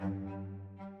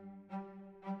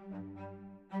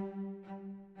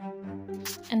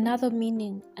another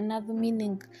meaning,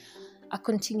 a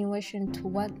continuation to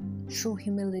what true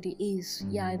humility is.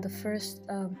 Yeah, in the first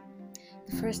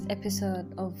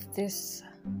episode of this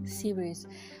series,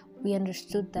 we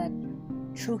understood that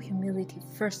true humility,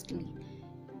 firstly,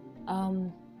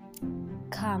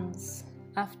 comes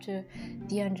after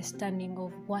the understanding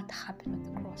of what happened at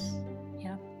the cross.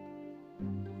 Yeah,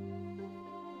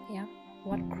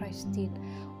 what Christ did,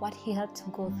 what he had to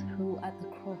go through at the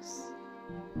cross.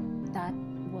 That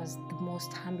was the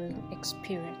most humbling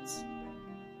experience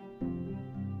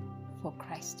for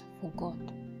Christ, for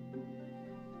God.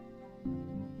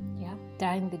 Yeah,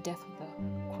 dying the death of the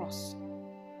cross.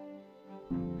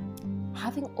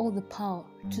 Having all the power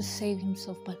to save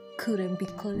himself, but couldn't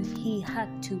because he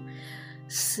had to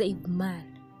save man.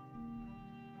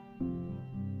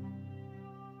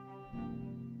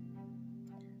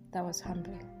 That was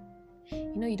humbling.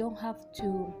 You don't have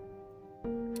to,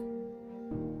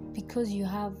 because you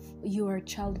are a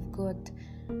child of God,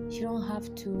 you don't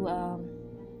have to,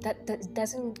 that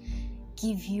doesn't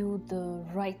give you the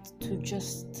right to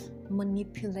just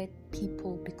manipulate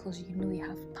people because you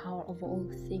have power over all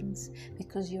things,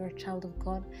 because you're a child of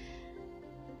God.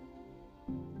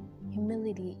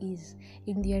 Humility is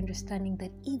in the understanding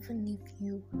that even if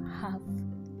you have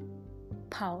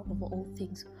power over all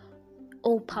things,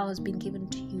 all power has been given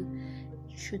to you,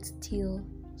 you should still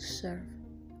serve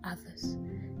others.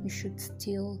 You should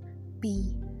still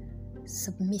be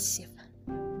submissive,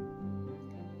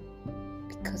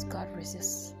 because God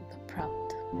resists the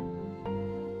proud.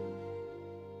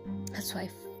 That's why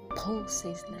Paul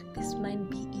says, let this mind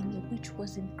be in you which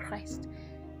was in Christ.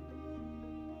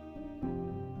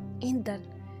 In that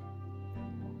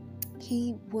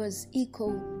he was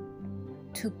equal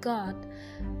to God,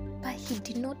 but he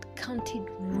did not count it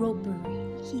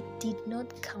robbery. He did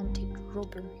not count it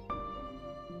robbery,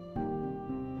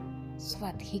 so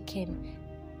that he can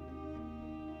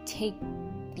take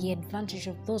the advantage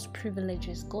of those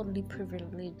privileges, godly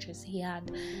privileges he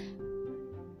had,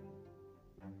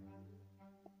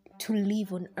 to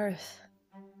live on earth.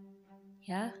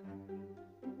 Yeah,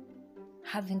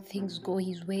 having things go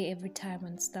his way every time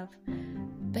and stuff.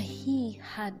 But he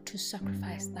had to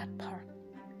sacrifice that part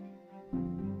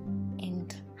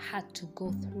and had to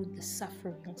go through the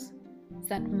sufferings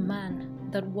that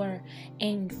were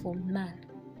aimed for man,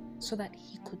 so that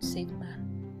he could save man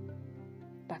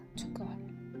back to God.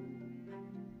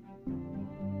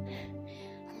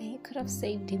 He could have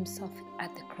saved himself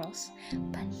at the cross,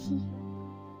 but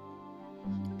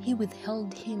he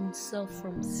withheld himself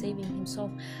from saving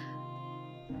himself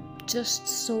just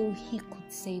so he could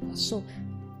save us. So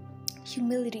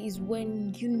humility is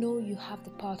when you have the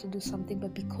power to do something,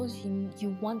 but because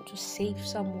you want to save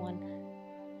someone,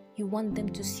 you want them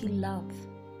to see love,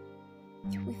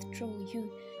 you withdraw,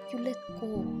 you let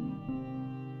go,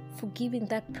 forgiving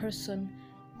that person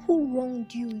who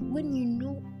wronged you, when you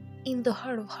know in the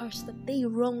heart of hearts that they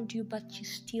wronged you, but you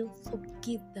still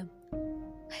forgive them.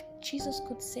 Like Jesus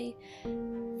could say,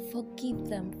 forgive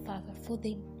them, Father, for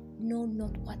they know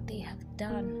not what they have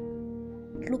done.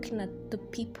 Looking at the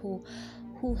people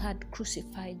who had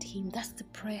crucified him, that's the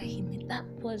prayer he made. That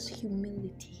was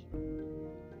humility.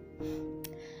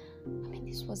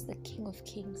 This was the King of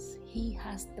Kings. He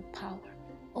has the power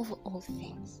over all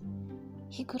things.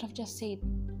 He could have just said,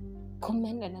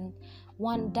 commanded, and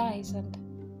one dies, and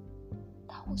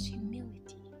that was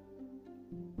humility.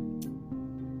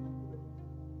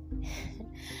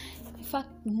 In fact,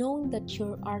 knowing that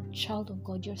you're a child of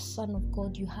God, you're a son of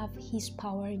God, you have his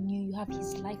power in you, you have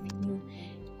his life in you,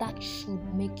 that should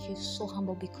make you so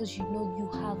humble, because you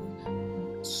have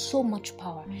so much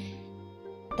power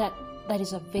that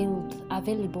is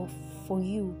available for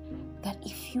you, that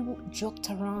if you joked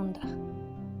around,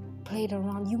 played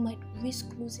around, you might risk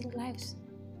losing lives.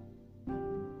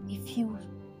 If you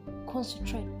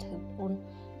concentrate on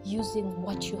using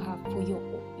what you have for your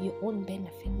own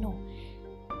benefit. No.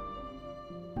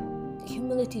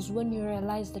 Humility is when you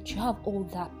realize that you have all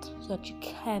that, so that you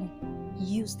can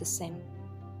use the same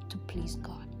to please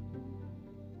God.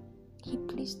 He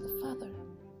pleased the Father.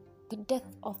 The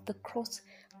death of the cross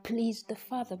pleased the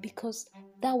Father, because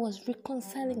that was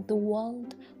reconciling the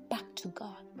world back to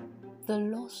God, the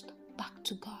lost back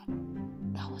to God.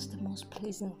 That was the most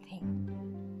pleasing thing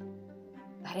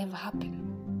that ever happened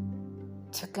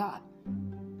to God.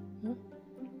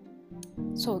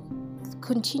 So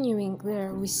continuing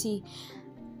there, we see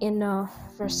in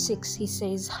verse 6, he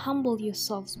says, humble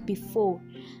yourselves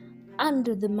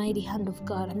under the mighty hand of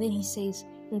God. And then he says,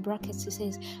 in brackets, it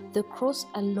says, the cross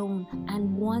alone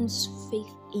and one's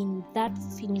faith in that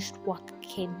finished work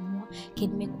can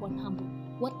make one humble.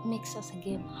 What makes us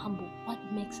again humble? What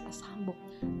makes us humble?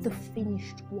 The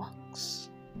finished works.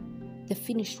 The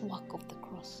finished work of the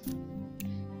cross.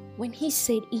 When he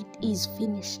said it is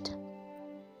finished,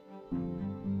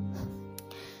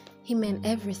 he meant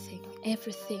everything,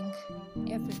 everything,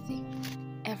 everything,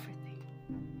 everything.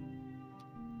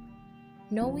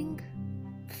 Knowing,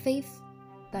 faith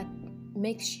that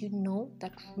makes you know,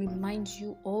 that reminds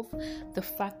you of the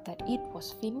fact that it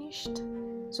was finished,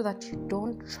 so that you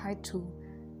don't try to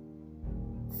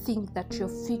think that you're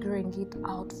figuring it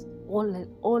out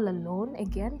all alone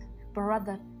again, but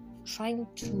rather trying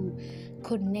to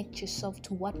connect yourself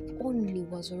to what only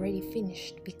was already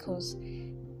finished, because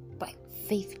by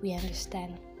faith we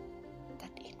understand that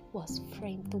it was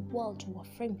framed. The world was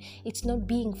framed. It's not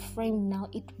being framed now,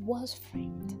 it was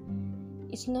framed.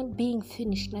 It's not being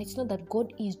finished now. It's not that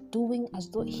God is doing as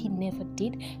though he never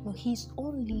did. No, he's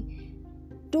only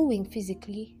doing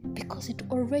physically because it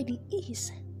already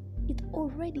is. It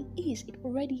already is. It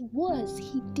already was.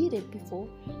 He did it before.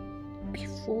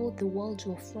 Before the worlds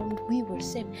were formed, we were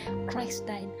saved. Christ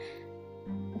died.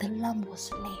 The Lamb was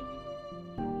slain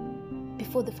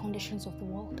before the foundations of the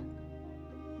world.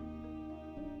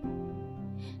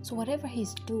 So whatever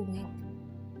he's doing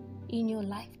in your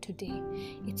life today,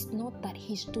 it's not that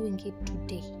he's doing it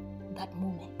today, that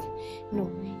moment. No,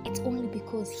 it's only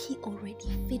because he already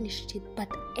finished it.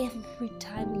 But every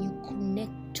time you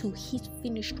connect to his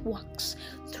finished works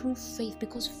through faith,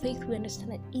 because faith, we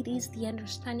understand that it is the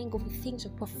understanding of the things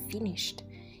that were finished.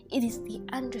 It is the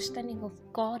understanding of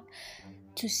God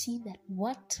to see that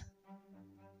what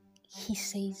he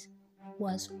says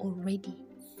was already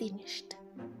finished,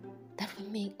 that we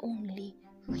may only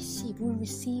receive. We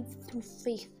receive through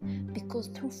faith, because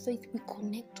through faith we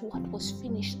connect to what was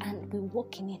finished and we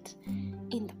walk in it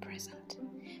in the present.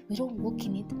 We don't walk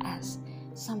in it as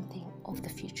something of the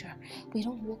future. We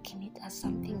don't walk in it as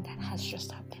something that has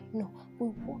just happened. No, we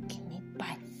walk in it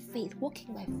by faith.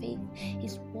 Walking by faith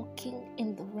is walking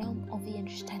in the realm of the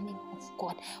understanding of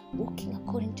God, walking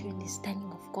according to the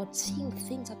understanding of God, seeing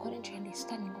things according to the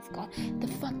understanding of God. The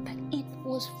fact that it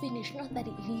was finished, not that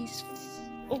it is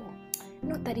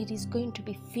not that it is going to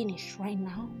be finished right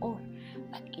now, or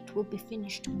that it will be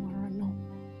finished tomorrow. No,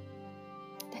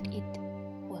 that it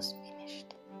was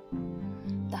finished.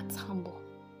 That's humble.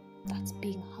 That's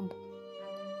being humble.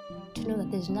 To know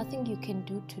that there's nothing you can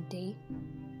do today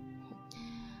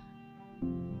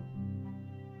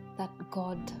that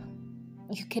God,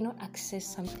 you cannot access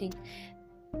something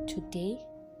today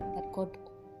that God,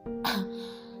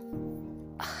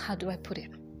 how do I put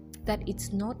it? That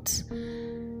it's not,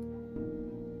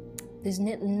 there's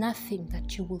nothing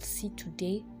that you will see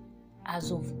today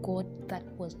as of God that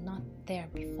was not there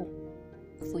before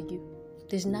for you.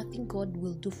 There's nothing God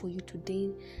will do for you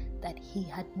today that he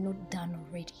had not done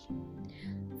already.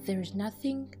 There is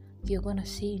nothing you're going to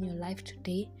see in your life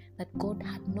today that God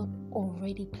had not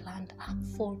already planned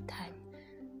aforetime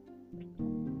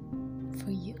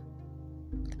for you.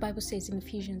 The Bible says in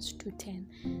Ephesians 2:10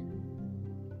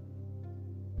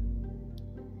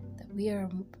 that we are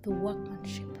the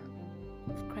workmanship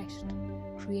of Christ,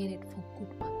 created for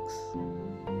good works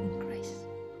in Christ.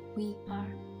 We are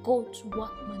God's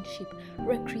workmanship,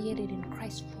 recreated in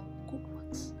Christ for good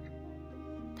works,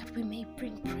 that we may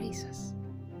bring praises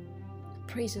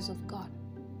of God.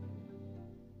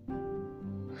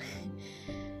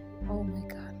 Oh my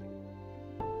God.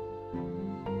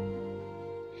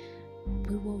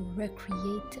 We will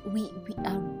recreate, we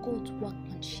are God's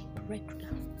workmanship.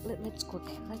 Let's go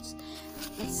there.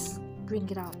 Let's bring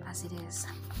it out as it is.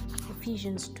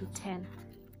 Ephesians 2:10.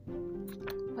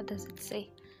 What does it say?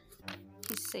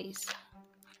 It says,